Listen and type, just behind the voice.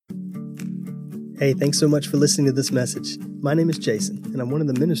Hey, thanks so much for listening to this message. My name is Jason, and I'm one of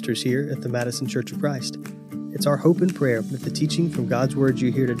the ministers here at the Madison Church of Christ. It's our hope and prayer that the teaching from God's Word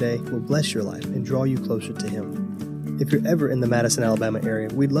you hear today will bless your life and draw you closer to Him. If you're ever in the Madison, Alabama area,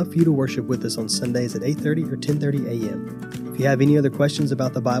 we'd love for you to worship with us on Sundays at 8:30 or 10:30 a.m. If you have any other questions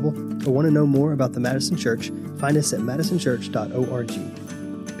about the Bible or want to know more about the Madison Church, find us at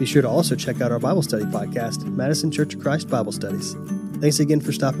madisonchurch.org. Be sure to also check out our Bible study podcast, Madison Church of Christ Bible Studies. Thanks again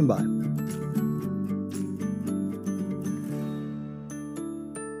for stopping by.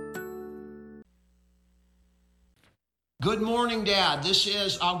 Good morning, Dad. This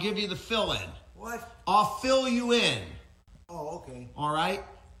is, I'll give you the fill-in. What? I'll fill you in. Oh, okay. All right?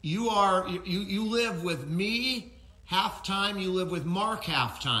 You live with me half time, you live with Mark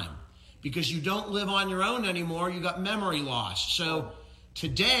half time. Because you don't live on your own anymore, you got memory loss. So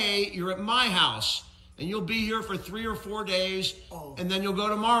today, you're at my house. And you'll be here for 3 or 4 days, and then you'll go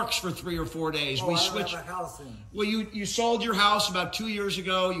to Mark's for 3 or 4 days. We switch. My house then. Well, you sold your house about 2 years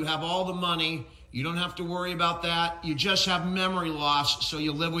ago. You have all the money. You don't have to worry about that. You just have memory loss, so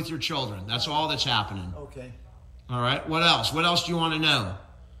you live with your children. That's all that's happening. Okay. All right. What else? What else do you want to know?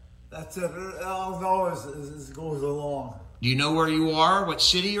 That's it. I'll know as it goes along. Do you know where you are? What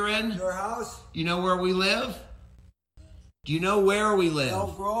city you're in? Your house? You know where we live? Do you know where we live?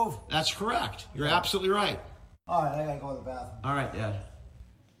 Elk Grove? That's correct. You're absolutely right. All right, I gotta go to the bathroom. All right, Dad.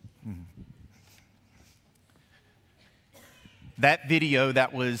 That video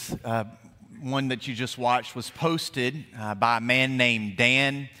that was one that you just watched was posted by a man named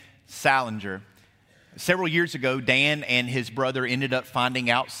Dan Salinger. Several years ago, Dan and his brother ended up finding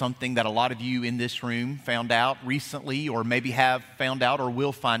out something that a lot of you in this room found out recently, or maybe have found out or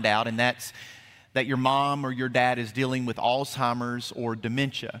will find out, and that's that your mom or your dad is dealing with Alzheimer's or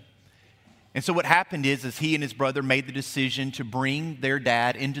dementia. And so what happened is he and his brother made the decision to bring their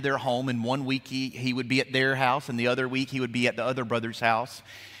dad into their home, and 1 week he would be at their house, and the other week he would be at the other brother's house.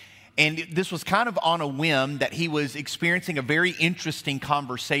 And this was kind of on a whim that he was experiencing a very interesting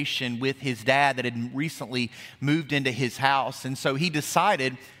conversation with his dad that had recently moved into his house. And so he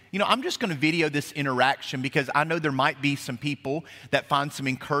decided, I'm just going to video this interaction because I know there might be some people that find some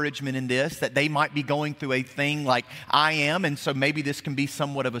encouragement in this, that they might be going through a thing like I am, and so maybe this can be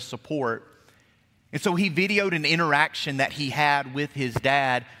somewhat of a support. And so he videoed an interaction that he had with his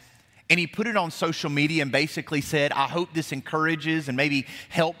dad, and he put it on social media and basically said, I hope this encourages and maybe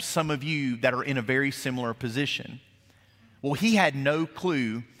helps some of you that are in a very similar position. Well, he had no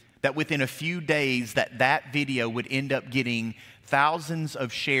clue that within a few days that video would end up getting thousands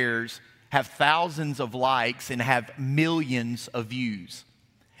of shares, have thousands of likes, and have millions of views.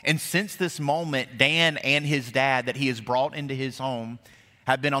 And since this moment, Dan and his dad that he has brought into his home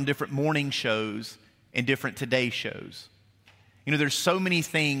have been on different morning shows and different Today shows. There's so many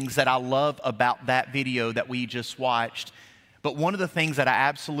things that I love about that video that we just watched. But one of the things that I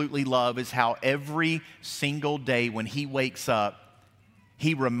absolutely love is how every single day when he wakes up,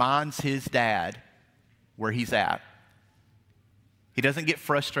 he reminds his dad where he's at. He doesn't get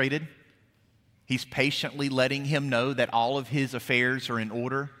frustrated. He's patiently letting him know that all of his affairs are in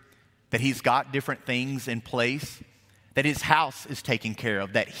order, that he's got different things in place, that his house is taken care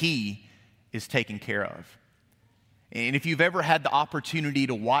of, that he is taken care of. And if you've ever had the opportunity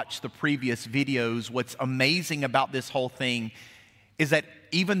to watch the previous videos, what's amazing about this whole thing is that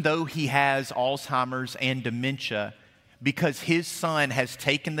even though he has Alzheimer's and dementia, because his son has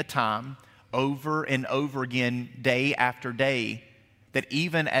taken the time over and over again, day after day, that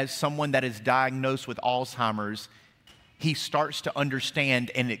even as someone that is diagnosed with Alzheimer's, he starts to understand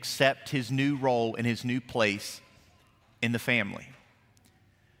and accept his new role and his new place in the family.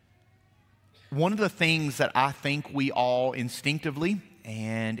 One of the things that I think we all instinctively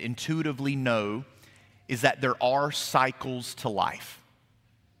and intuitively know is that there are cycles to life.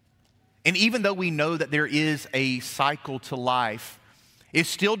 And even though we know that there is a cycle to life, it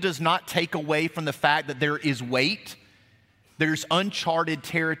still does not take away from the fact that there is weight. There's uncharted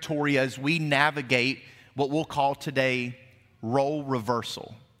territory as we navigate what we'll call today role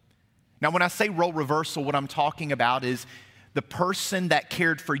reversal. Now, when I say role reversal, what I'm talking about is the person that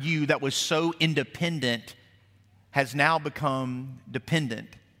cared for you that was so independent has now become dependent.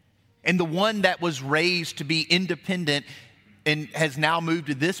 And the one that was raised to be independent and has now moved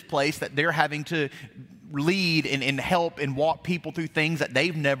to this place that they're having to lead and help and walk people through things that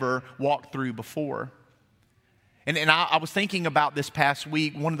they've never walked through before. And I was thinking about this past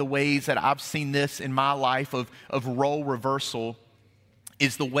week, one of the ways that I've seen this in my life of role reversal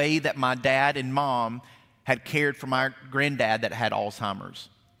is the way that my dad and mom had cared for my granddad that had Alzheimer's.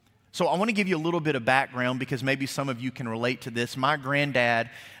 So I want to give you a little bit of background because maybe some of you can relate to this. My granddad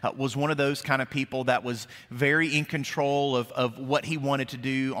was one of those kind of people that was very in control of what he wanted to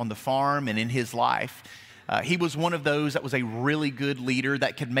do on the farm and in his life. He was one of those that was a really good leader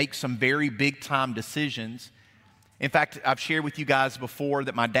that could make some very big time decisions. In fact, I've shared with you guys before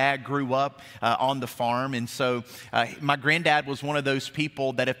that my dad grew up on the farm, and so my granddad was one of those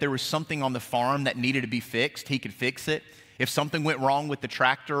people that if there was something on the farm that needed to be fixed, he could fix it. If something went wrong with the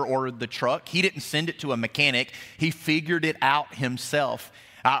tractor or the truck, he didn't send it to a mechanic. He figured it out himself.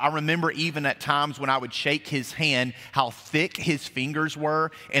 I remember even at times when I would shake his hand, how thick his fingers were,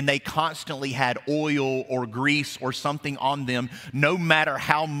 and they constantly had oil or grease or something on them, no matter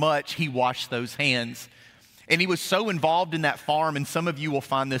how much he washed those hands. And he was so involved in that farm, and some of you will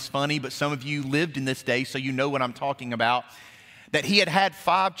find this funny, but some of you lived in this day, so you know what I'm talking about, that he had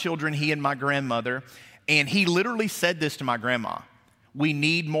 5 children, he and my grandmother, and he literally said this to my grandma: "We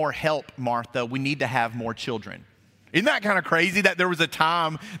need more help, Martha. We need to have more children." Isn't that kind of crazy that there was a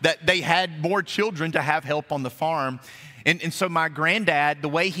time that they had more children to have help on the farm? And so my granddad, the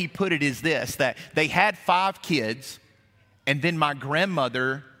way he put it is this, that they had 5 kids, and then my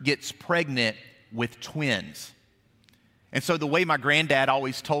grandmother gets pregnant with twins. And so the way my granddad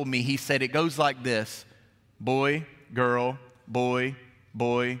always told me, he said it goes like this: boy, girl, boy,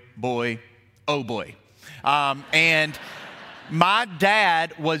 boy, boy, oh boy. And my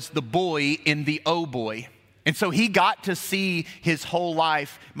dad was the boy in the oh boy. And so he got to see his whole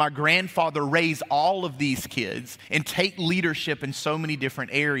life my grandfather raise all of these kids and take leadership in so many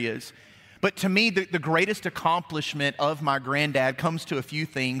different areas. But to me, the greatest accomplishment of my granddad comes to a few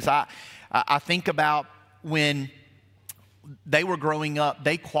things. I think about when they were growing up,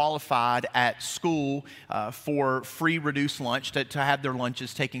 they qualified at school for free reduced lunch to have their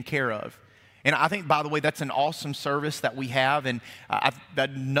lunches taken care of. And I think, by the way, that's an awesome service that we have, and I've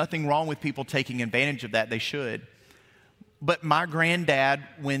got nothing wrong with people taking advantage of that. They should. But my granddad,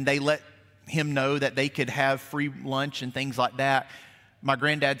 when they let him know that they could have free lunch and things like that, my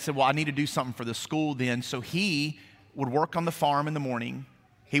granddad said, well, I need to do something for the school then. So he would work on the farm in the morning.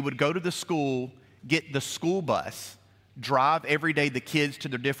 He would go to the school, get the school bus, drive every day the kids to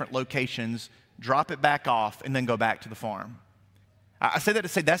their different locations, drop it back off, and then go back to the farm. I say that to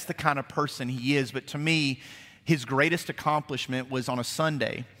say that's the kind of person he is, but to me, his greatest accomplishment was on a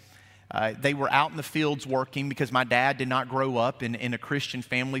Sunday. They were out in the fields working because my dad did not grow up in a Christian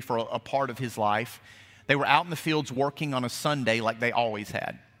family for a part of his life. They were out in the fields working on a Sunday like they always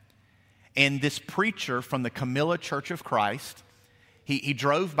had. And this preacher from the Camilla Church of Christ, he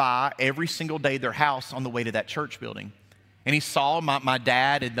drove by every single day their house on the way to that church building. And he saw my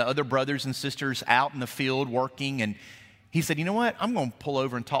dad and the other brothers and sisters out in the field working, and he said, you know what, I'm going to pull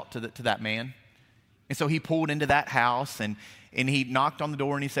over and talk to that man. And so he pulled into that house, and he knocked on the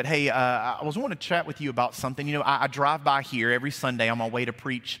door, and he said, hey, I was wanting to chat with you about something. You know, I drive by here every Sunday on my way to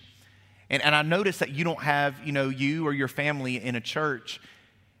preach, and I noticed that you don't have, you or your family in a church.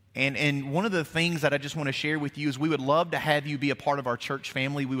 And one of the things that I just want to share with you is we would love to have you be a part of our church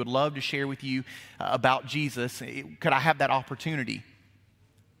family. We would love to share with you about Jesus. Could I have that opportunity?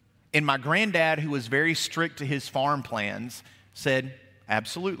 And my granddad, who was very strict to his farm plans, said,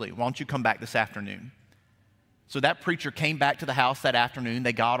 absolutely. Why don't you come back this afternoon? So that preacher came back to the house that afternoon.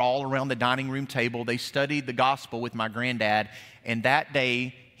 They got all around the dining room table. They studied the gospel with my granddad. And that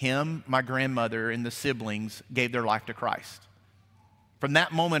day, him, my grandmother, and the siblings gave their life to Christ. From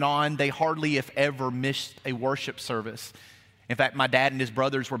that moment on, they hardly, if ever, missed a worship service. In fact, my dad and his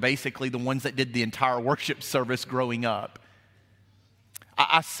brothers were basically the ones that did the entire worship service growing up.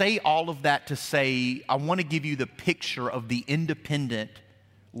 I say all of that to say I want to give you the picture of the independent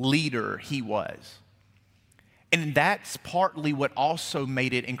leader he was. And that's partly what also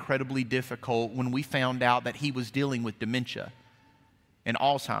made it incredibly difficult when we found out that he was dealing with dementia and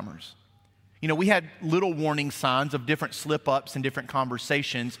Alzheimer's. We had little warning signs of different slip-ups and different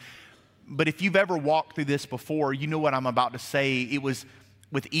conversations, but if you've ever walked through this before, you know what I'm about to say. It was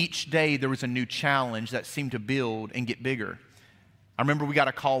with each day there was a new challenge that seemed to build and get bigger. I remember we got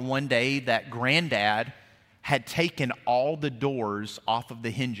a call one day that granddad had taken all the doors off of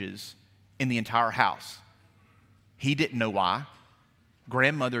the hinges in the entire house. He didn't know why.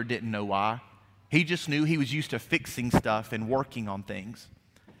 Grandmother didn't know why. He just knew he was used to fixing stuff and working on things.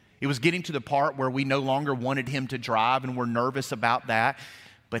 It was getting to the part where we no longer wanted him to drive and we're nervous about that.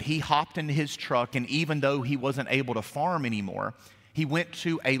 But he hopped into his truck, and even though he wasn't able to farm anymore, he went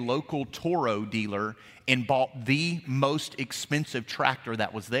to a local Toro dealer and bought the most expensive tractor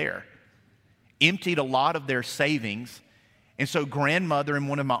that was there. Emptied a lot of their savings, And so grandmother and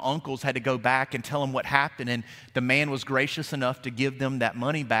one of my uncles had to go back and tell him what happened, and the man was gracious enough to give them that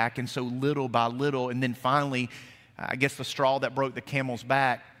money back. And so little by little, and then finally, I guess the straw that broke the camel's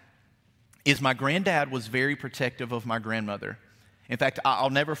back is my granddad was very protective of my grandmother. In fact, I'll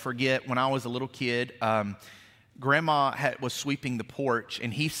never forget when I was a little kid, Grandma was sweeping the porch,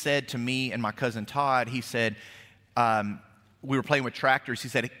 and he said to me and my cousin Todd, he said, we were playing with tractors. He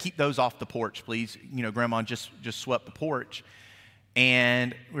said, keep those off the porch, please. Grandma just swept the porch.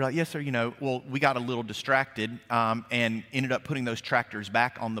 And we were like, yes, sir. Well, we got a little distracted and ended up putting those tractors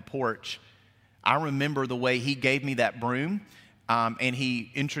back on the porch. I remember the way he gave me that broom, and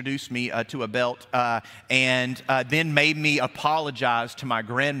he introduced me to a belt and then made me apologize to my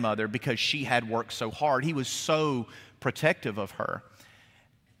grandmother because she had worked so hard. He was so protective of her.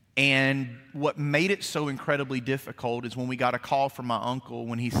 And what made it so incredibly difficult is when we got a call from my uncle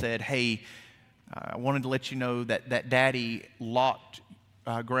when he said, hey, I wanted to let you know that Daddy locked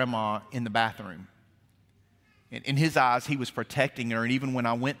Grandma in the bathroom. In his eyes, he was protecting her, and even when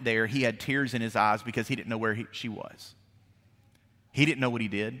I went there, he had tears in his eyes because he didn't know where she was. He didn't know what he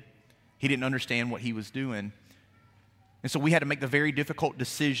did. He didn't understand what he was doing. And so we had to make the very difficult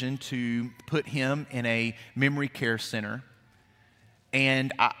decision to put him in a memory care center.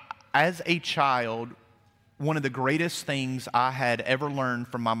 And as a child, one of the greatest things I had ever learned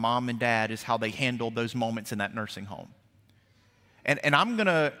from my mom and dad is how they handled those moments in that nursing home. And I'm going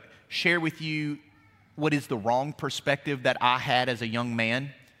to share with you what is the wrong perspective that I had as a young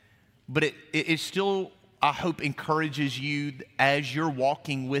man, but it still, I hope, encourages you as you're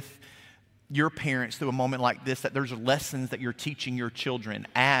walking with your parents through a moment like this, that there's lessons that you're teaching your children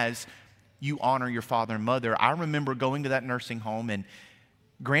as you honor your father and mother. I remember going to that nursing home, and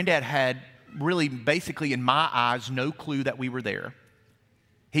Granddad had really, basically, in my eyes, no clue that we were there.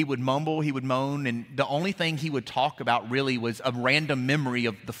 He would mumble, he would moan, and the only thing he would talk about really was a random memory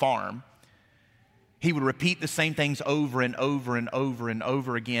of the farm. He would repeat the same things over and over and over and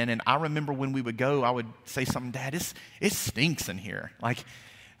over again. And I remember when we would go, I would say something, Dad, it stinks in here.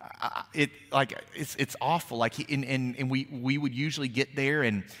 It's awful. And we would usually get there,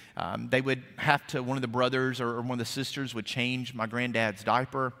 and they would have to, one of the brothers or one of the sisters would change my granddad's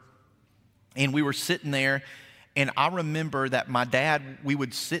diaper. And we were sitting there, and I remember that my dad, we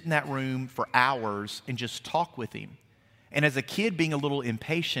would sit in that room for hours and just talk with him. And as a kid, being a little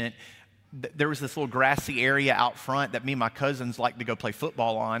impatient, there was this little grassy area out front that me and my cousins liked to go play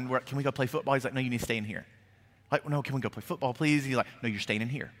football on. Can we go play football? He's like, no, you need to stay in here. Like, no, can we go play football, please? He's like, no, you're staying in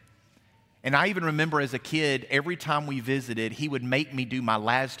here. And I even remember as a kid, every time we visited, he would make me do my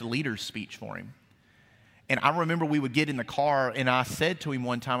last leader's speech for him. And I remember we would get in the car, and I said to him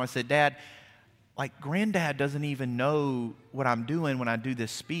one time, I said, Dad, Granddad doesn't even know what I'm doing when I do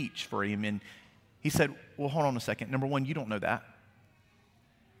this speech for him. And he said, well, hold on a second. Number one, you don't know that.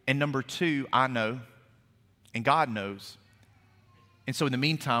 And number two, I know, and God knows. And so in the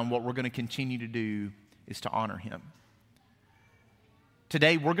meantime, what we're going to continue to do is to honor him.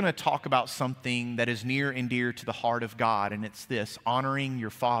 Today, we're going to talk about something that is near and dear to the heart of God, and it's this: honoring your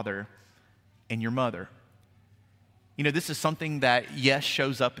father and your mother. This is something that, yes,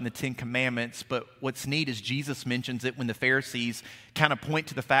 shows up in the Ten Commandments, but what's neat is Jesus mentions it when the Pharisees kind of point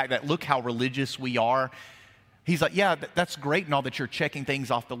to the fact that, look how religious we are. He's like, yeah, that's great and all that you're checking things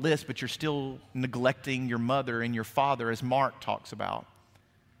off the list, but you're still neglecting your mother and your father, as Mark talks about.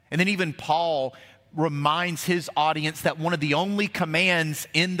 And then even Paul reminds his audience that one of the only commands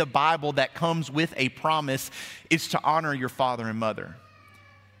in the Bible that comes with a promise is to honor your father and mother.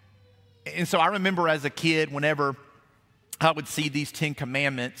 And so I remember as a kid, whenever I would see these 10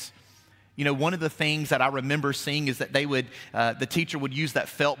 commandments, one of the things that I remember seeing is that the teacher would use that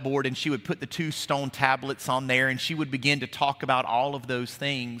felt board, and she would put the 2 stone tablets on there, and she would begin to talk about all of those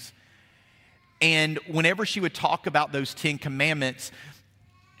things. And whenever she would talk about those 10 commandments,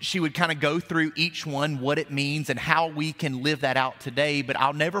 she would kind of go through each one, what it means and how we can live that out today. But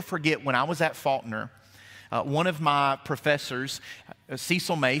I'll never forget when I was at Faulkner, one of my professors,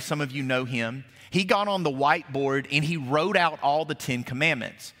 Cecil May, some of you know him, he got on the whiteboard and he wrote out all the 10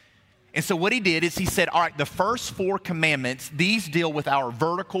 commandments. And so what he did is he said, all right, the first 4 commandments, these deal with our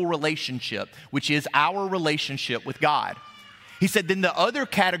vertical relationship, which is our relationship with God. He said, then the other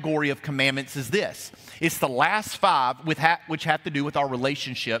category of commandments is this. It's the last 5 which have to do with our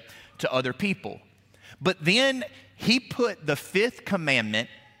relationship to other people. But then he put the 5th commandment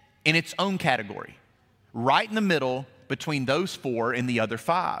in its own category, right in the middle between those 4 and the other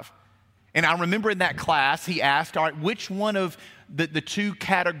 5. And I remember in that class, he asked, all right, which one of the 2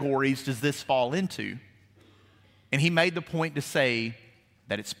 categories does this fall into? And he made the point to say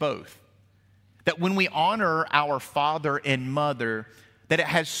that it's both. That when we honor our father and mother, that it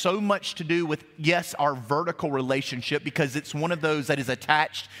has so much to do with, yes, our vertical relationship, because it's one of those that is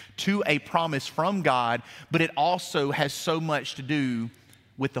attached to a promise from God, but it also has so much to do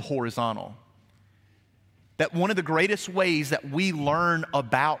with the horizontal. That one of the greatest ways that we learn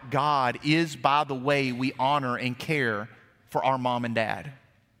about God is by the way we honor and care for our mom and dad.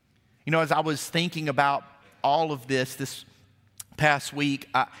 You know, as I was thinking about all of this past week,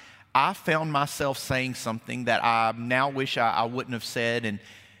 I found myself saying something that I now wish I wouldn't have said. And,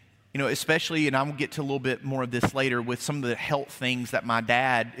 you know, especially, and I'll get to a little bit more of this later, with some of the health things that my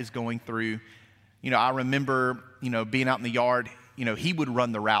dad is going through. You know, I remember, you know, being out in the yard, you know, he would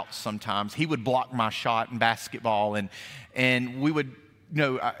run the routes sometimes. He would block my shot in basketball. And we would, you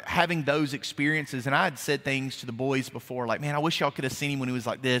know, having those experiences. And I had said things to the boys before, like, man, I wish y'all could have seen him when he was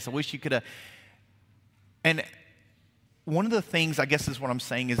like this. I wish you could have. And one of the things, I guess is what I'm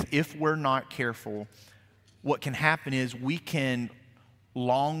saying, is if we're not careful, what can happen is we can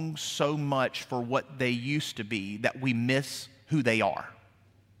long so much for what they used to be that we miss who they are.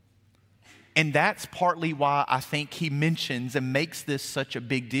 And that's partly why I think he mentions and makes this such a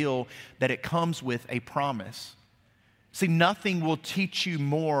big deal, that it comes with a promise. See, nothing will teach you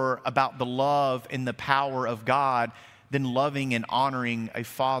more about the love and the power of God than loving and honoring a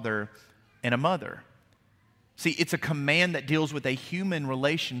father and a mother. See, it's a command that deals with a human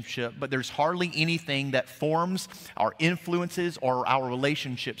relationship, but there's hardly anything that forms our influences or our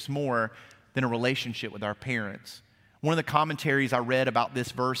relationships more than a relationship with our parents. One of the commentaries I read about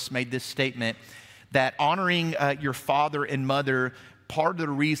this verse made this statement, that honoring your father and mother, part of the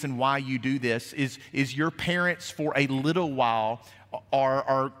reason why you do this is your parents for a little while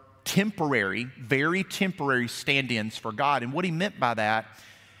are temporary, very temporary stand-ins for God. And what he meant by that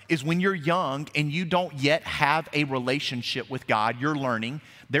is when you're young and you don't yet have a relationship with God, you're learning,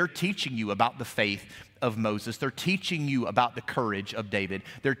 they're teaching you about the faith of Moses. They're teaching you about the courage of David.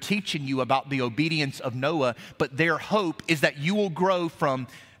 They're teaching you about the obedience of Noah, but their hope is that you will grow from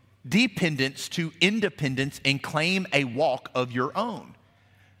dependence to independence and claim a walk of your own.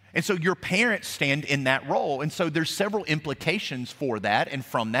 And so your parents stand in that role. And so there's several implications for that and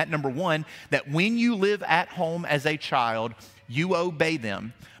from that. Number one, that when you live at home as a child, you obey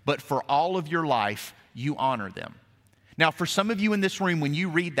them, but for all of your life, you honor them. Now, for some of you in this room, when you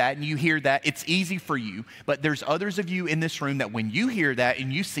read that and you hear that, it's easy for you. But there's others of you in this room that when you hear that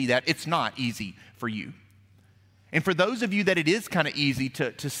and you see that, it's not easy for you. And for those of you that it is kind of easy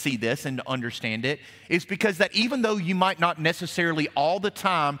to see this and to understand it, it's because that even though you might not necessarily all the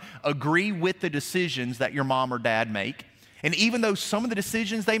time agree with the decisions that your mom or dad make, and even though some of the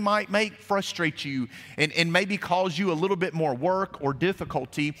decisions they might make frustrate you and maybe cause you a little bit more work or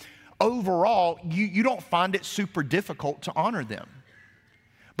difficulty, overall, you don't find it super difficult to honor them.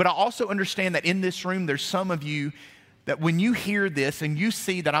 But I also understand that in this room, there's some of you that when you hear this and you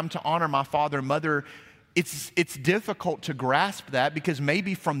see that I'm to honor my father and mother, it's difficult to grasp that because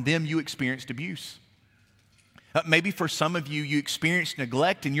maybe from them you experienced abuse. Maybe for some of you, you experienced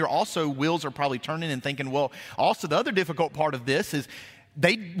neglect, and your also wheels are probably turning and thinking, well, also the other difficult part of this is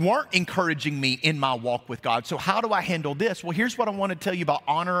they weren't encouraging me in my walk with God. So how do I handle this? Well, here's what I want to tell you about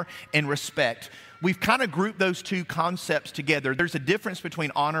honor and respect. We've kind of grouped those two concepts together. There's a difference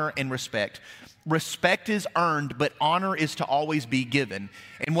between honor and respect. Respect is earned, but honor is to always be given.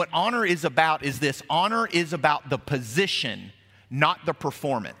 And what honor is about is this. Honor is about the position, not the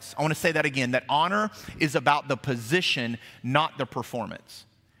performance. I want to say that again, that honor is about the position, not the performance.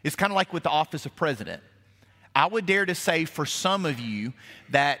 It's kind of like with the office of president. I would dare to say for some of you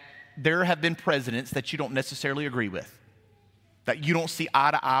that there have been presidents that you don't necessarily agree with, that you don't see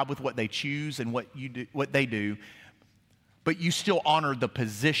eye to eye with what they choose and what they do, but you still honor the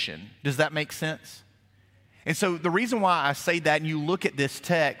position. Does that make sense? And so the reason why I say that, and you look at this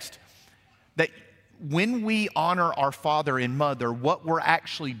text, that when we honor our father and mother, what we're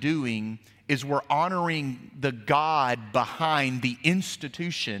actually doing is we're honoring the God behind the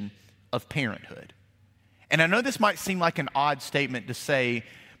institution of parenthood. And I know this might seem like an odd statement to say,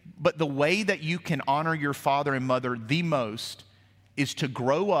 but the way that you can honor your father and mother the most is to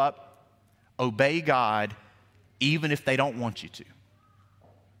grow up, obey God, even if they don't want you to.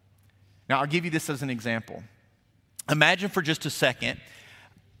 Now, I'll give you this as an example. Imagine for just a second,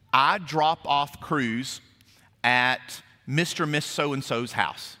 I drop off Cruz at Mr. and Miss So-and-so's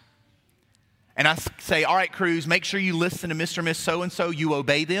house. And I say, all right, Cruz, make sure you listen to Mr. and Miss So-and-so. You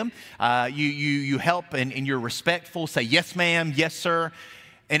obey them. You help and you're respectful. Say, yes, ma'am, yes, sir.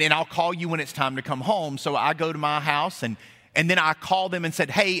 And I'll call you when it's time to come home. So I go to my house and then I call them and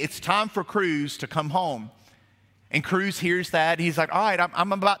said, hey, it's time for Cruz to come home. And Cruz hears that. He's like, all right,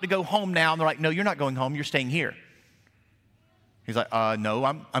 I'm about to go home now. And they're like, no, you're not going home. You're staying here. He's like, no,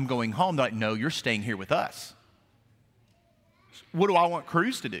 I'm going home. They're like, no, you're staying here with us. What do I want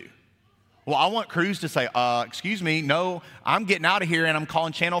Cruz to do? Well, I want Cruz to say, excuse me, no, I'm getting out of here and I'm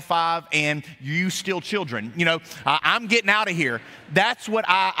calling Channel 5 and you steal children. You know, I'm getting out of here. That's what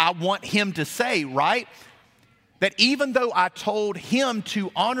I want him to say, right? That even though I told him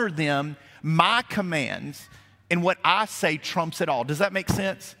to honor them, my commands and what I say trumps it all. Does that make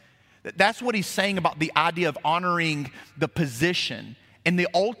sense? That's what he's saying about the idea of honoring the position. And the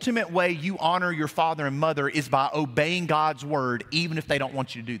ultimate way you honor your father and mother is by obeying God's word, even if they don't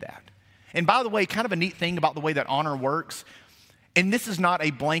want you to do that. And by the way, kind of a neat thing about the way that honor works, and this is not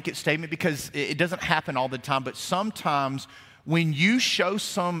a blanket statement because it doesn't happen all the time, but sometimes when you show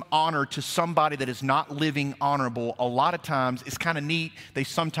some honor to somebody that is not living honorable, a lot of times it's kind of neat. They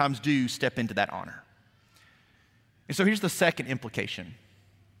sometimes do step into that honor. And so here's the second implication.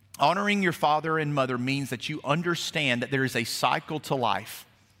 Honoring your father and mother means that you understand that there is a cycle to life.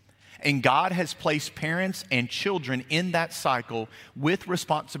 And God has placed parents and children in that cycle with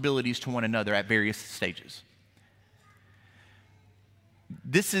responsibilities to one another at various stages.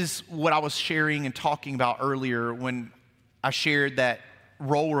 This is what I was sharing and talking about earlier when I shared that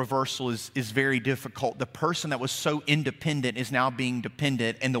role reversal is very difficult. The person that was so independent is now being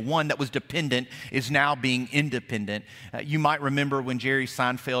dependent, and the one that was dependent is now being independent. You might remember when Jerry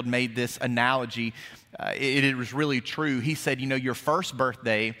Seinfeld made this analogy. It was really true. He said, you know, your first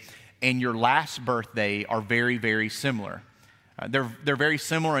birthday and your last birthday are very, very similar. They're very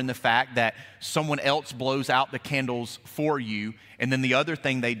similar in the fact that someone else blows out the candles for you, and then the other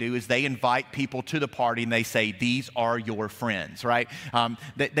thing they do is they invite people to the party and they say, these are your friends, right?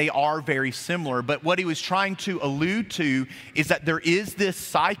 They are very similar, but what he was trying to allude to is that there is this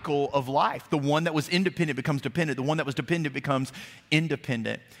cycle of life. The one that was independent becomes dependent. The one that was dependent becomes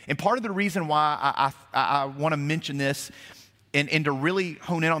independent. And part of the reason why I want to mention this and to really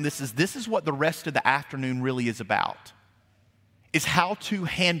hone in on this is what the rest of the afternoon really is about. Is how to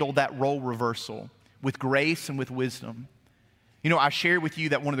handle that role reversal with grace and with wisdom. You know, I shared with you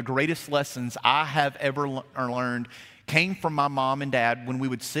that one of the greatest lessons I have ever learned came from my mom and dad when we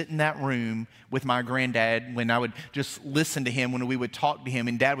would sit in that room with my granddad, when I would just listen to him, when we would talk to him,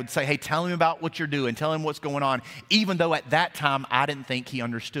 and dad would say, hey, tell him about what you're doing, tell him what's going on, even though at that time I didn't think he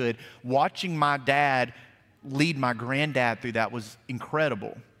understood. Watching my dad lead my granddad through that was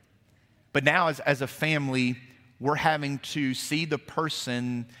incredible. But now as a family, we're having to see the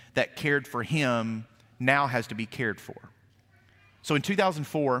person that cared for him now has to be cared for. So in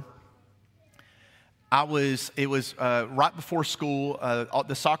 2004, it was right before school.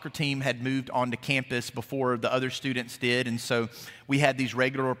 The soccer team had moved onto campus before the other students did, and so we had these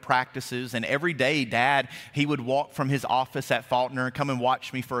regular practices. And every day, Dad, he would walk from his office at Faulkner and come and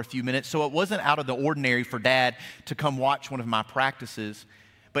watch me for a few minutes. So it wasn't out of the ordinary for Dad to come watch one of my practices.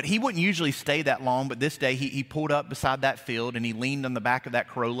 But he wouldn't usually stay that long, but this day he pulled up beside that field and he leaned on the back of that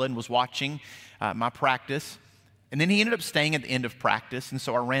Corolla and was watching my practice. And then he ended up staying at the end of practice, and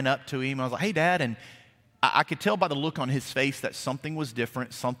so I ran up to him. I was like, hey, Dad, and I could tell by the look on his face that something was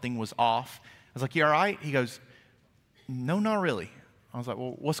different, something was off. I was like, you all right? He goes, no, not really. I was like,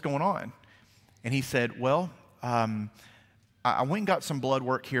 well, what's going on? And he said, well, I went and got some blood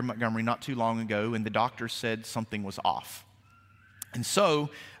work here in Montgomery not too long ago, and the doctor said something was off. And so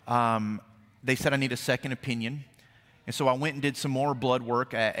they said I need a second opinion. And so I went and did some more blood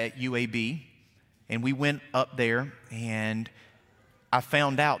work at UAB. And we went up there and I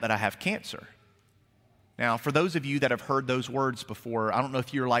found out that I have cancer. Now, for those of you that have heard those words before, I don't know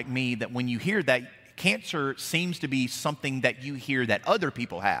if you're like me, that when you hear that, cancer seems to be something that you hear that other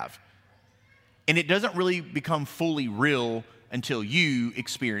people have. And it doesn't really become fully real until you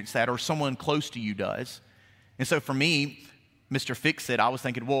experience that or someone close to you does. And so for me, Mr. Fix-It, I was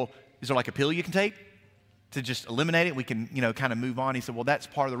thinking, well, is there like a pill you can take to just eliminate it? We can, kind of move on. He said, well, that's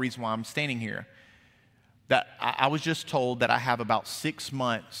part of the reason why I'm standing here. That I was just told that I have about 6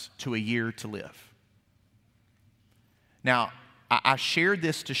 months to a year to live. Now, I shared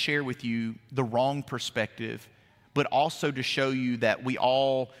this to share with you the wrong perspective, but also to show you that we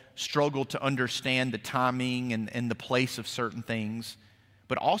all struggle to understand the timing and the place of certain things.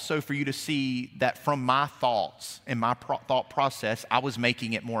 But also for you to see that from my thoughts and my thought process, I was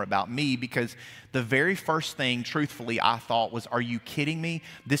making it more about me, because the very first thing, truthfully, I thought was, are you kidding me?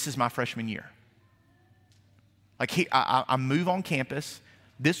 This is my freshman year. Like, I move on campus.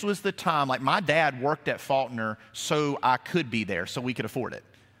 This was the time, like my dad worked at Faulkner so I could be there, so we could afford it.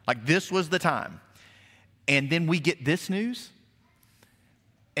 Like, this was the time. And then we get this news.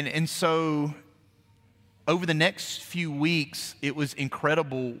 And so over the next few weeks, it was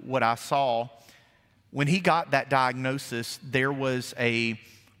incredible what I saw. When he got that diagnosis, there was a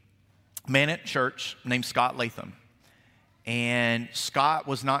man at church named Scott Latham. And Scott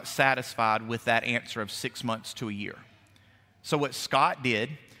was not satisfied with that answer of 6 months to a year. So what Scott did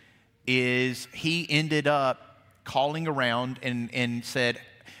is he ended up calling around and said,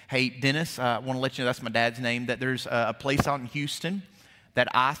 hey, Dennis, I want to let you know, that's my dad's name, that there's a place out in Houston that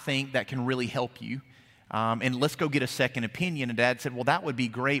I think that can really help you. And let's go get a second opinion. And Dad said, well, that would be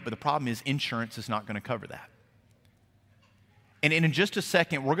great, but the problem is insurance is not going to cover that. And in just a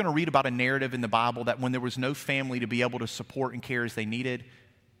second, we're going to read about a narrative in the Bible that when there was no family to be able to support and care as they needed,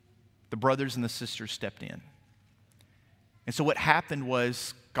 the brothers and the sisters stepped in. And so what happened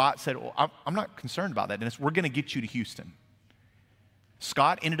was Scott said, well, I'm not concerned about that, Dennis. We're going to get you to Houston.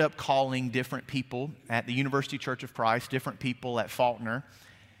 Scott ended up calling different people at the University Church of Christ, different people at Faulkner,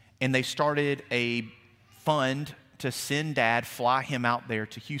 and they started a fund to send Dad, fly him out there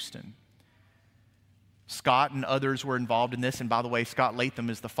to Houston. Scott and others were involved in this, and by the way, Scott Latham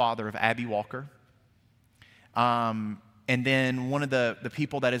is the father of Abby Walker. And then one of the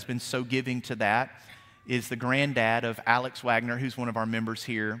people that has been so giving to that is the granddad of Alex Wagner, who's one of our members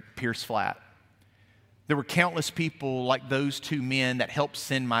here, Pierce Flatt. There were countless people like those two men that helped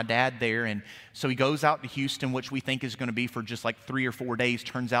send my dad there, and so he goes out to Houston, which we think is going to be for just like 3 or 4 days,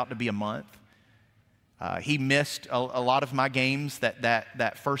 turns out to be a month. He missed a lot of my games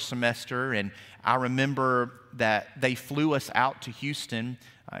that first semester, and I remember that they flew us out to Houston,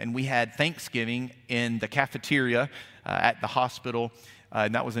 and we had Thanksgiving in the cafeteria at the hospital,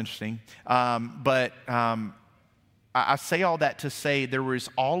 and that was interesting. But I say all that to say there was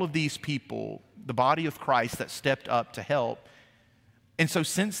all of these people, the body of Christ, that stepped up to help. And so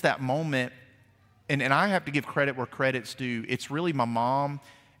since that moment, and I have to give credit where credit's due, it's really my mom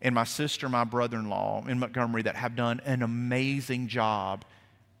and my sister, my brother-in-law in Montgomery that have done an amazing job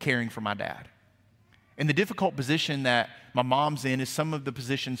caring for my dad. And the difficult position that my mom's in is some of the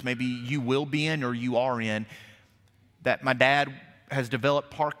positions maybe you will be in or you are in, that my dad has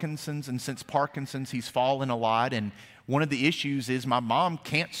developed Parkinson's, and since Parkinson's, he's fallen a lot. And one of the issues is my mom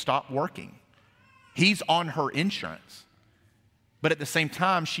can't stop working. He's on her insurance. But at the same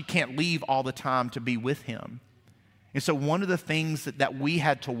time, she can't leave all the time to be with him. And so one of the things that we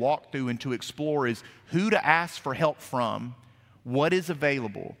had to walk through and to explore is who to ask for help from, what is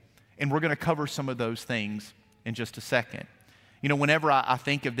available, and we're going to cover some of those things in just a second. You know, whenever I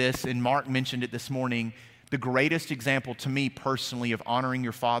think of this, and Mark mentioned it this morning, the greatest example to me personally of honoring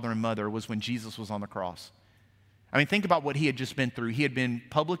your father and mother was when Jesus was on the cross. I mean, think about what he had just been through. He had been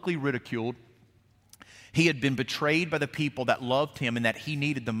publicly ridiculed. He had been betrayed by the people that loved him and that he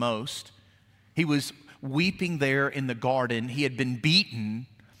needed the most. He was weeping there in the garden. He had been beaten,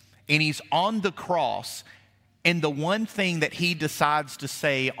 and he's on the cross. And the one thing that he decides to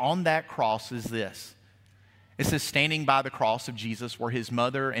say on that cross is this. It says, standing by the cross of Jesus were his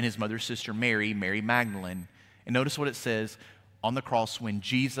mother and his mother's sister Mary, Mary Magdalene. And notice what it says on the cross, when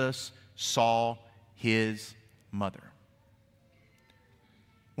Jesus saw his mother.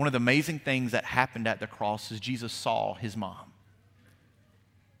 One of the amazing things that happened at the cross is Jesus saw his mom.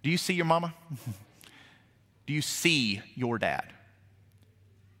 Do you see your mama? Do you see your dad?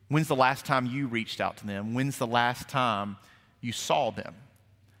 When's the last time you reached out to them? When's the last time you saw them?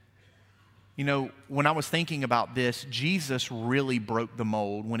 You know, when I was thinking about this, Jesus really broke the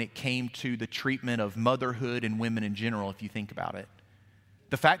mold when it came to the treatment of motherhood and women in general, if you think about it.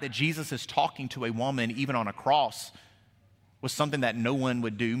 The fact that Jesus is talking to a woman, even on a cross, was something that no one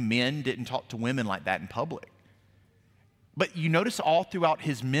would do. Men didn't talk to women like that in public. But you notice all throughout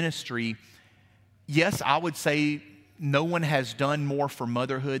his ministry, yes, I would say no one has done more for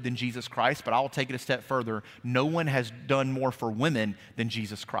motherhood than Jesus Christ, but I'll take it a step further. No one has done more for women than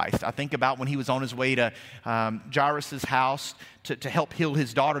Jesus Christ. I think about when he was on his way to Jairus' house to help heal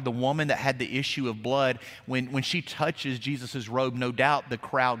his daughter, the woman that had the issue of blood. When she touches Jesus' robe, no doubt the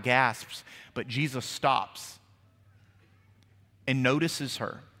crowd gasps, but Jesus stops and notices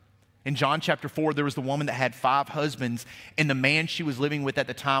her. In John chapter 4, there was the woman that had 5 husbands, and the man she was living with at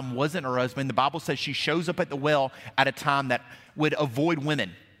the time wasn't her husband. The Bible says she shows up at the well at a time that would avoid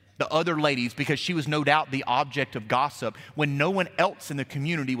women, the other ladies, because she was no doubt the object of gossip. When no one else in the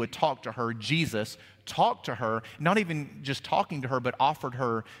community would talk to her, Jesus talked to her, not even just talking to her, but offered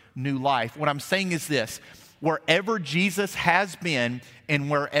her new life. What I'm saying is this: wherever Jesus has been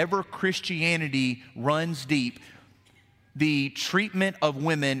and wherever Christianity runs deep, the treatment of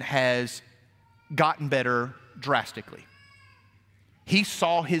women has gotten better drastically. He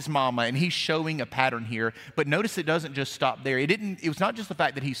saw his mama, and he's showing a pattern here. But notice it doesn't just stop there. It was not just the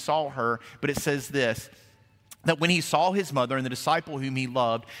fact that he saw her, but it says this, that when he saw his mother and the disciple whom he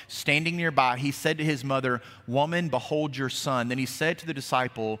loved standing nearby, he said to his mother, "Woman, behold your son." Then he said to the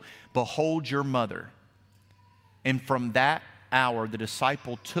disciple, "Behold your mother." And from that hour, the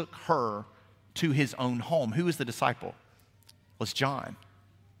disciple took her to his own home. Who is the disciple? Well, it's John.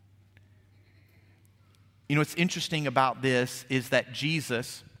 You know, what's interesting about this is that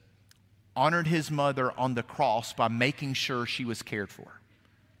Jesus honored his mother on the cross by making sure she was cared for.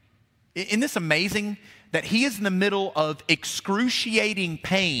 Isn't this amazing that he is in the middle of excruciating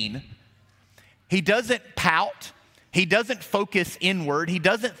pain? He doesn't pout. He doesn't focus inward. He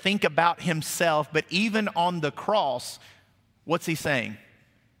doesn't think about himself. But even on the cross, what's he saying?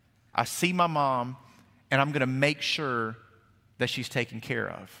 I see my mom, and I'm going to make sure that she's taken care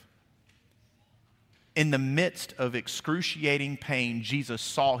of. In the midst of excruciating pain, Jesus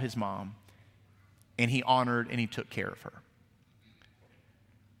saw his mom, and he honored and he took care of her.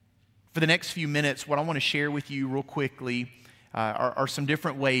 For the next few minutes, what I want to share with you real quickly are some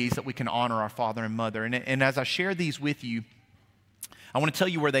different ways that we can honor our father and mother. And as I share these with you, I want to tell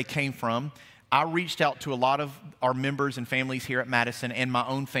you where they came from. I reached out to a lot of our members and families here at Madison and my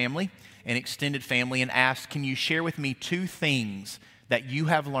own family and extended family and asked, can you share with me 2 things that you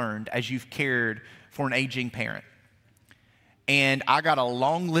have learned as you've cared for an aging parent? And I got a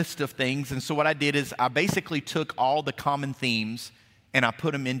long list of things, and so what I did is I basically took all the common themes and I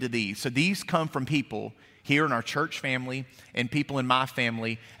put them into these. So these come from people here in our church family and people in my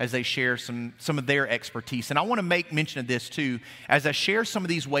family as they share some of their expertise. And I want to make mention of this too. As I share some of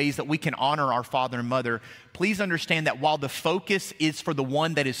these ways that we can honor our father and mother, please understand that while the focus is for the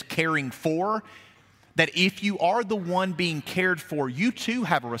one that is caring for, that if you are the one being cared for, you too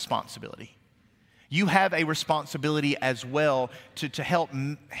have a responsibility. You have a responsibility as well to help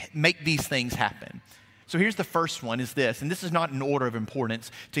make these things happen. So here's the first one is this, and this is not in order of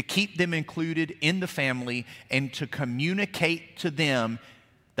importance, to keep them included in the family and to communicate to them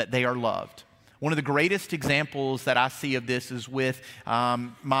that they are loved. One of the greatest examples that I see of this is with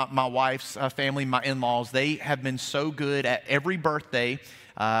my wife's family, my in-laws. They have been so good at every birthday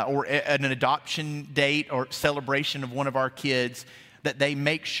or at an adoption date or celebration of one of our kids that they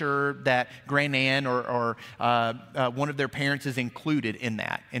make sure that Grand Ann or one of their parents is included in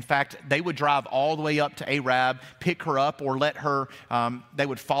that. In fact, they would drive all the way up to Arab, pick her up, or let her, they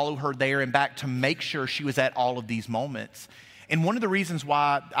would follow her there and back to make sure she was at all of these moments. And one of the reasons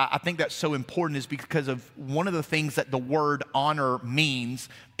why I think that's so important is because of one of the things that the word honor means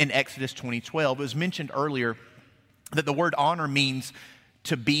in Exodus 20:12. It was mentioned earlier that the word honor means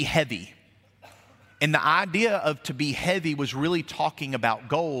to be heavy. And the idea of to be heavy was really talking about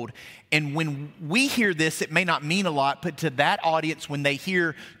gold. And when we hear this, it may not mean a lot, but to that audience, when they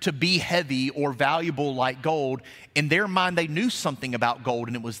hear to be heavy or valuable like gold, in their mind, they knew something about gold,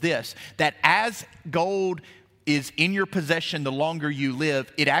 and it was this, that as gold is in your possession, the longer you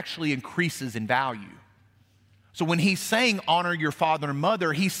live, it actually increases in value. So when he's saying honor your father and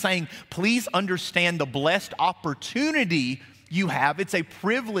mother, he's saying, please understand the blessed opportunity you have. It's a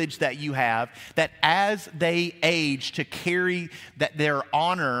privilege that you have, that as they age, to carry that their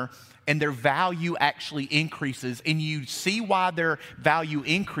honor and their value actually increases. And you see why their value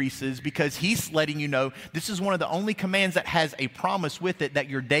increases, because he's letting you know this is one of the only commands that has a promise with it that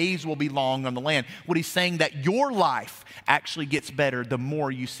your days will be long on the land. What he's saying, that your life actually gets better the more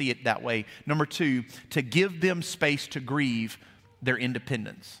you see it that way. Number 2, to give them space to grieve their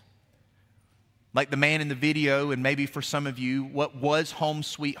independence. Like the man in the video, and maybe for some of you, what was home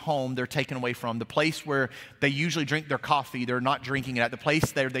sweet home, they're taken away from. The place where they usually drink their coffee, they're not drinking it at. The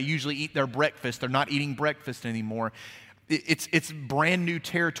place there they usually eat their breakfast, they're not eating breakfast anymore. It's brand new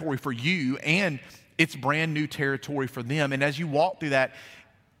territory for you, and it's brand new territory for them. And as you walk through that,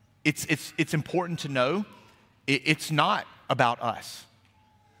 it's important to know it's not about us.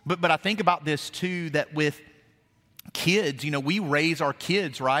 But I think about this too, that with kids, you know, we raise our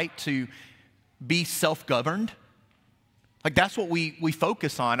kids, right, to be self-governed. Like that's what we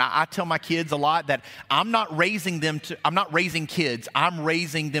focus on. I tell my kids a lot that I'm not raising kids, I'm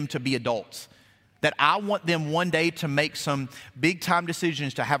raising them to be adults. That I want them one day to make some big time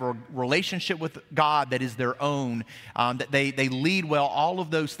decisions, to have a relationship with God that is their own, that they lead well, all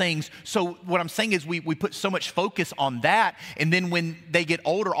of those things. So what I'm saying is we put so much focus on that, and then when they get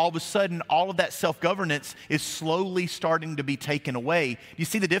older, all of a sudden, all of that self-governance is slowly starting to be taken away. You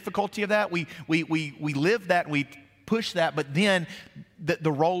see the difficulty of that? We live that, and we push that, but then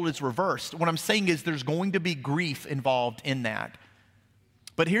the role is reversed. What I'm saying is there's going to be grief involved in that.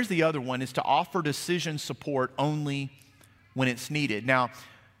 But here's the other one, is to offer decision support only when it's needed. Now,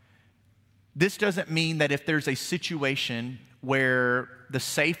 This doesn't mean that if there's a situation where the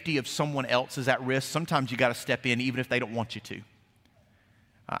safety of someone else is at risk, sometimes you got to step in even if they don't want you to.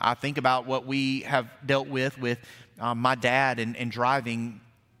 I think about what we have dealt with my dad and driving.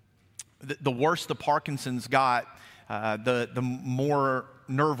 The worse the Parkinson's got, the more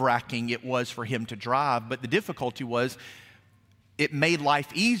nerve-wracking it was for him to drive. But the difficulty was it made life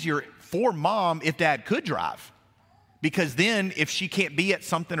easier for mom if dad could drive. Because then if she can't be at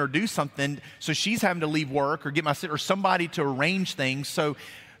something or do something, so she's having to leave work or get my sister or somebody to arrange things. So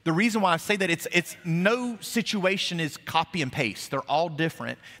the reason why I say that it's no situation is copy and paste. They're all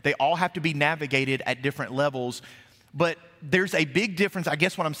different. They all have to be navigated at different levels. But there's a big difference. I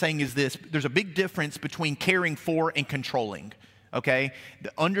guess what I'm saying is this. There's a big difference between caring for and controlling, okay?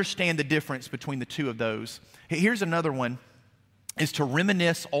 Understand the difference between the two of those. Here's another one, is to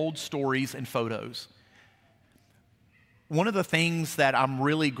reminisce old stories and photos. One of the things that I'm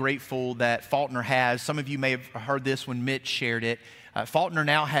really grateful that Faulkner has, some of you may have heard this when Mitch shared it, Faulkner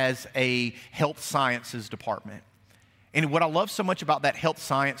now has a health sciences department. And what I love so much about that health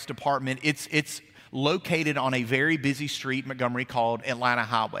science department, it's located on a very busy street in Montgomery called Atlanta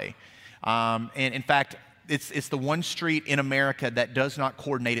Highway. And in fact, it's the one street in America that does not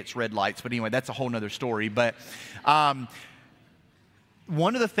coordinate its red lights. But anyway, that's a whole nother story. But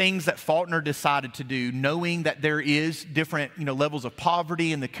one of the things that Faulkner decided to do, knowing that there is different levels of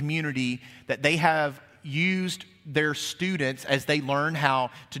poverty in the community, that they have used their students as they learn how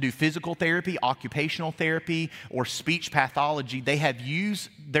to do physical therapy, occupational therapy, or speech pathology, they have used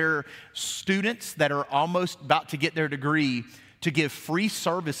their students that are almost about to get their degree to give free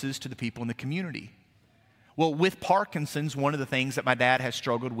services to the people in the community. Well, with Parkinson's, one of the things that my dad has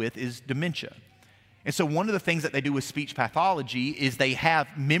struggled with is dementia. And so one of the things that they do with speech pathology is they have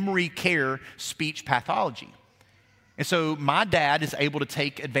memory care speech pathology. And so my dad is able to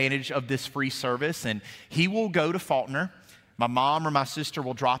take advantage of this free service, and he will go to Faulkner. My mom or my sister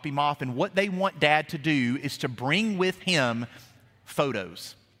will drop him off, and what they want dad to do is to bring with him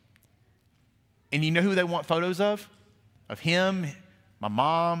photos. And you know who they want photos of? Of him, my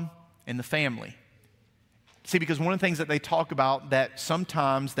mom, and the family. See, because one of the things that they talk about that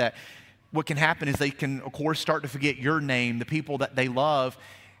sometimes that what can happen is they can, of course, start to forget your name, the people that they love.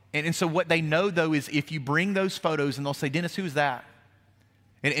 And so what they know, though, is if you bring those photos and they'll say, Dennis, who is that?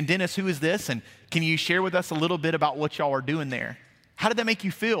 And Dennis, who is this? And can you share with us a little bit about what y'all are doing there? How did that make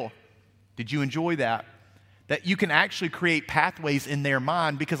you feel? Did you enjoy that? That you can actually create pathways in their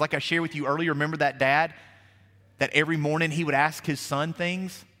mind because like I shared with you earlier, remember that dad that every morning he would ask his son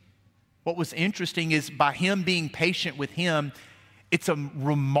things? What was interesting is by him being patient with him, it's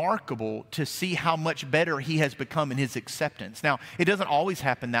remarkable to see how much better he has become in his acceptance. Now, it doesn't always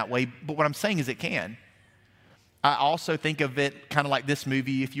happen that way, but what I'm saying is it can. I also think of it kind of like this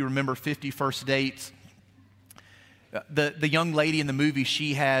movie, if you remember 50 First Dates. The young lady in the movie,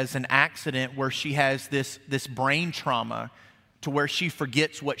 she has an accident where she has this brain trauma to where she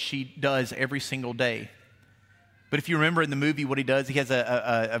forgets what she does every single day. But if you remember in the movie what he does, he has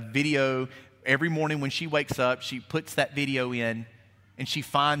a video every morning when she wakes up, she puts that video in, and she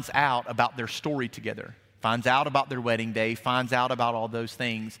finds out about their story together, finds out about their wedding day, finds out about all those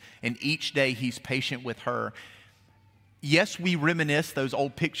things. And each day he's patient with her. Yes, we reminisce those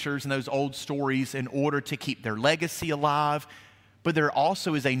old pictures and those old stories in order to keep their legacy alive, but there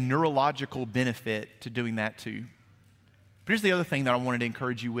also is a neurological benefit to doing that too. But here's the other thing that I wanted to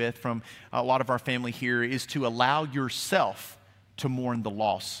encourage you with from a lot of our family here is to allow yourself to mourn the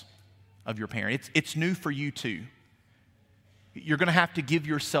loss of your parent. It's new for you too. You're going to have to give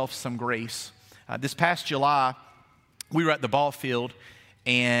yourself some grace. This past July, we were at the ball field,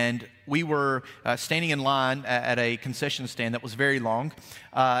 and we were standing in line at a concession stand that was very long.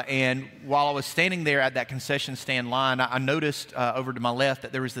 And while I was standing there at that concession stand line, I noticed over to my left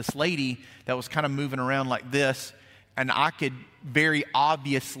that there was this lady that was kind of moving around like this, and I could very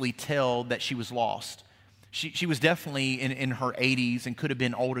obviously tell that she was lost. She was definitely in her 80s and could have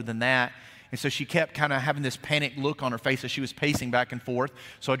been older than that. And so she kept kind of having this panicked look on her face as she was pacing back and forth.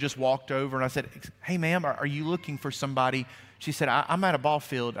 So I just walked over and I said, "Hey, ma'am, are you looking for somebody?" She said, I'm at a ball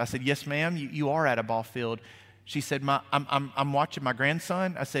field. I said, "Yes, ma'am, you are at a ball field." She said, I'm watching my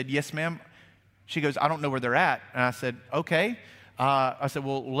grandson. I said, "Yes, ma'am." She goes, "I don't know where they're at." And I said, "Okay." I said,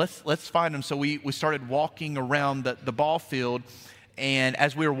 "Well, let's find them." So we started walking around the ball field. And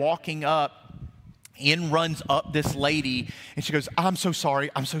as we were walking up, in runs up this lady, and she goes, I'm so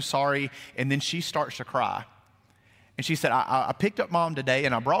sorry. And then she starts to cry. And she said, I picked up Mom today,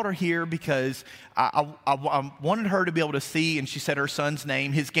 and I brought her here because I wanted her to be able to see, and she said her son's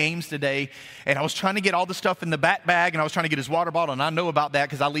name, his games today. And I was trying to get all the stuff in the back bag, and I was trying to get his water bottle, and I know about that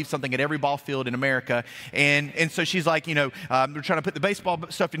because I leave something at every ball field in America. And so she's like, they're trying to put the baseball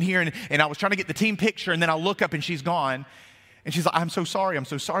stuff in here, and I was trying to get the team picture, and then I look up, and she's gone. And she's like, I'm so sorry.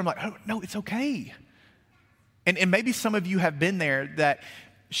 I'm like, oh, no, it's okay. And maybe some of you have been there, that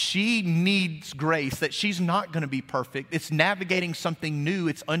she needs grace, that she's not going to be perfect. It's navigating something new.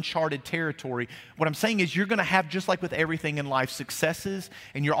 It's uncharted territory. What I'm saying is you're going to have, just like with everything in life, successes,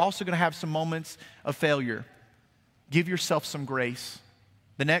 and you're also going to have some moments of failure. Give yourself some grace.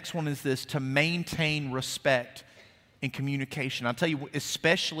 The next one is this: to maintain respect in communication. I'll tell you,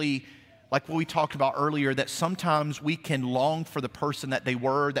 especially like what we talked about earlier, that sometimes we can long for the person that they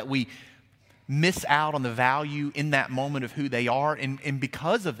were, that we miss out on the value in that moment of who they are. And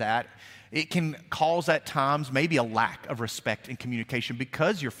because of that, it can cause at times maybe a lack of respect in communication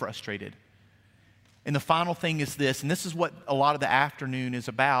because you're frustrated. And the final thing is this, and this is what a lot of the afternoon is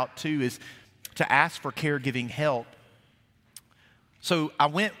about too, is to ask for caregiving help. So I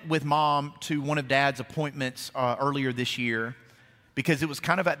went with Mom to one of Dad's appointments earlier this year because it was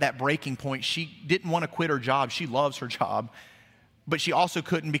kind of at that breaking point. She didn't want to quit her job. She loves her job. But she also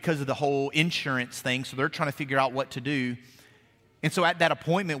couldn't because of the whole insurance thing, so they're trying to figure out what to do. And so at that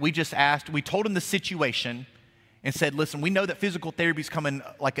appointment, we told them the situation and said, listen, we know that physical therapy is coming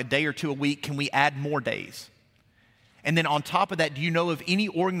like a day or two a week. Can we add more days? And then on top of that, do you know of any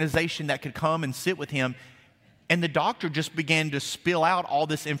organization that could come and sit with him? And the doctor just began to spill out all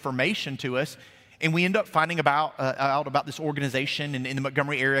this information to us. And we ended up finding out about this organization in the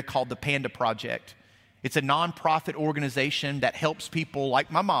Montgomery area called the Panda Project. It's a nonprofit organization that helps people like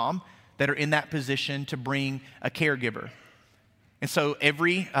my mom that are in that position to bring a caregiver. And so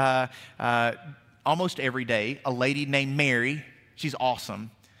almost every day, a lady named Mary, she's awesome.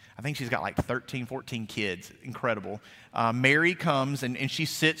 I think she's got like 13, 14 kids, incredible. Mary comes and she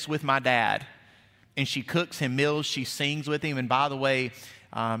sits with my dad and she cooks him meals, she sings with him. And by the way,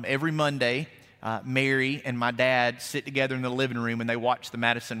 every Monday, Mary and my dad sit together in the living room and they watch the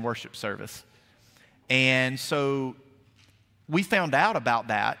Madison worship service. And so we found out about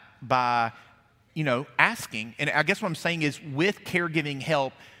that by, asking. And I guess what I'm saying is with caregiving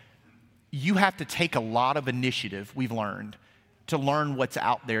help, you have to take a lot of initiative, we've learned, to learn what's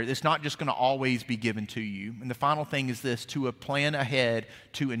out there. It's not just going to always be given to you. And the final thing is this: to plan ahead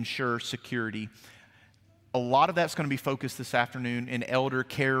to ensure security. A lot of that's going to be focused this afternoon in elder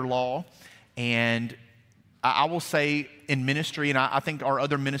care law. And I will say in ministry, and I think our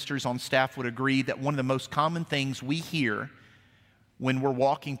other ministers on staff would agree, that one of the most common things we hear when we're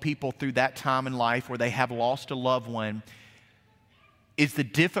walking people through that time in life where they have lost a loved one is the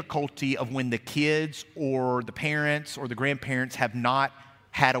difficulty of when the kids or the parents or the grandparents have not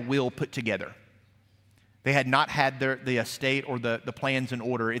had a will put together. They had not had the estate or the plans in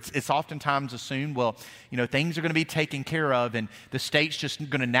order. It's oftentimes assumed, things are going to be taken care of and the state's just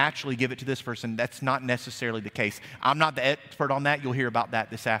going to naturally give it to this person. That's not necessarily the case. I'm not the expert on that. You'll hear about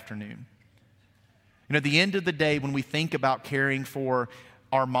that this afternoon. At the end of the day, when we think about caring for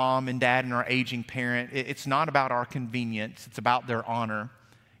our mom and dad and our aging parent, it's not about our convenience. It's about their honor.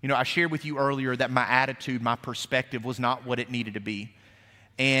 I shared with you earlier that my attitude, my perspective was not what it needed to be.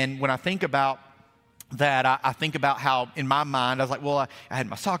 And when I think about that, I think about how in my mind I was like, I had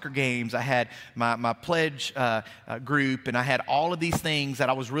my soccer games, I had my pledge group, and I had all of these things that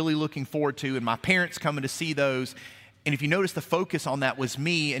I was really looking forward to, and my parents coming to see those. And if you notice, the focus on that was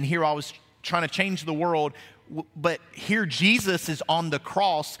me, and here I was trying to change the world, but here Jesus is on the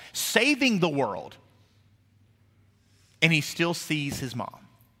cross saving the world, and he still sees his mom.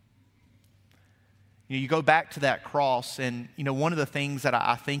 You go back to that cross, and one of the things that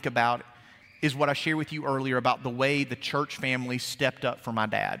I think about is what I shared with you earlier about the way the church family stepped up for my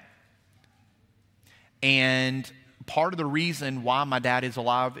dad. And part of the reason why my dad is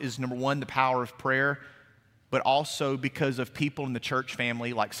alive is, number one, the power of prayer, but also because of people in the church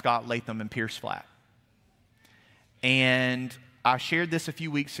family like Scott Latham and Pierce Flatt. And I shared this a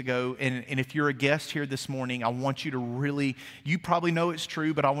few weeks ago, and if you're a guest here this morning, I want you to really, you probably know it's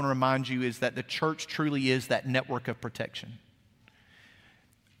true, but I want to remind you is that the church truly is that network of protection.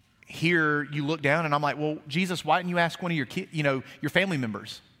 Here you look down and I'm like, Jesus, why didn't you ask one of your your family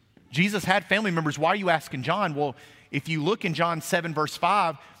members? Jesus had family members. Why are you asking John? Well, if you look in John 7 verse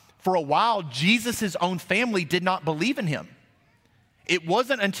 5, for a while, Jesus' own family did not believe in him. It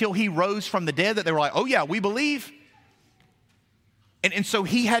wasn't until he rose from the dead that they were like, oh yeah, we believe. And so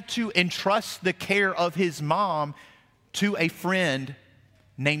he had to entrust the care of his mom to a friend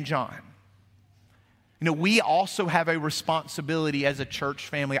named John. You know, we also have a responsibility as a church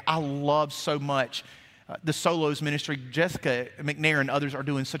family. I love so much the Solos ministry. Jessica McNair and others are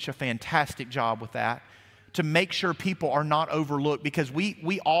doing such a fantastic job with that, to make sure people are not overlooked, because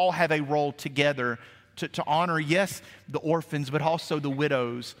we all have a role together to honor, yes, the orphans, but also the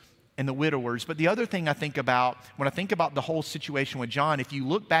widows and the widowers. But the other thing I think about, when I think about the whole situation with John, if you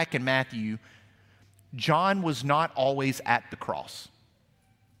look back in Matthew, John was not always at the cross.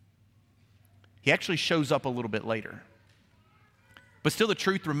 He actually shows up a little bit later. But still, the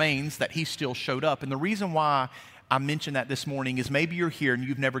truth remains that he still showed up. And the reason why I mentioned that this morning is maybe you're here and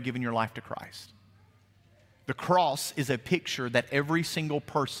you've never given your life to Christ. The cross is a picture that every single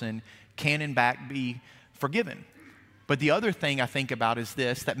person can in fact be forgiven. But the other thing I think about is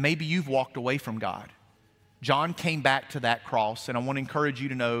this, that maybe you've walked away from God. John came back to that cross, and I want to encourage you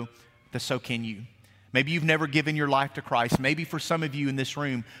to know that so can you. Maybe you've never given your life to Christ. Maybe for some of you in this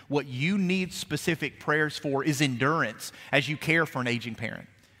room, what you need specific prayers for is endurance as you care for an aging parent.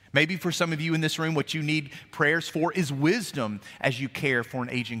 Maybe for some of you in this room, what you need prayers for is wisdom as you care for an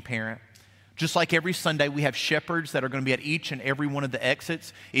aging parent. Just like every Sunday, we have shepherds that are going to be at each and every one of the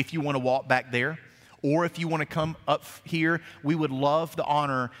exits if you want to walk back there. Or if you want to come up here, we would love the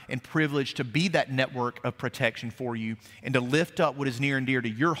honor and privilege to be that network of protection for you and to lift up what is near and dear to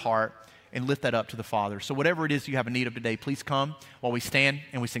your heart and lift that up to the Father. So whatever it is you have a need of today, please come while we stand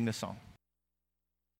and we sing this song.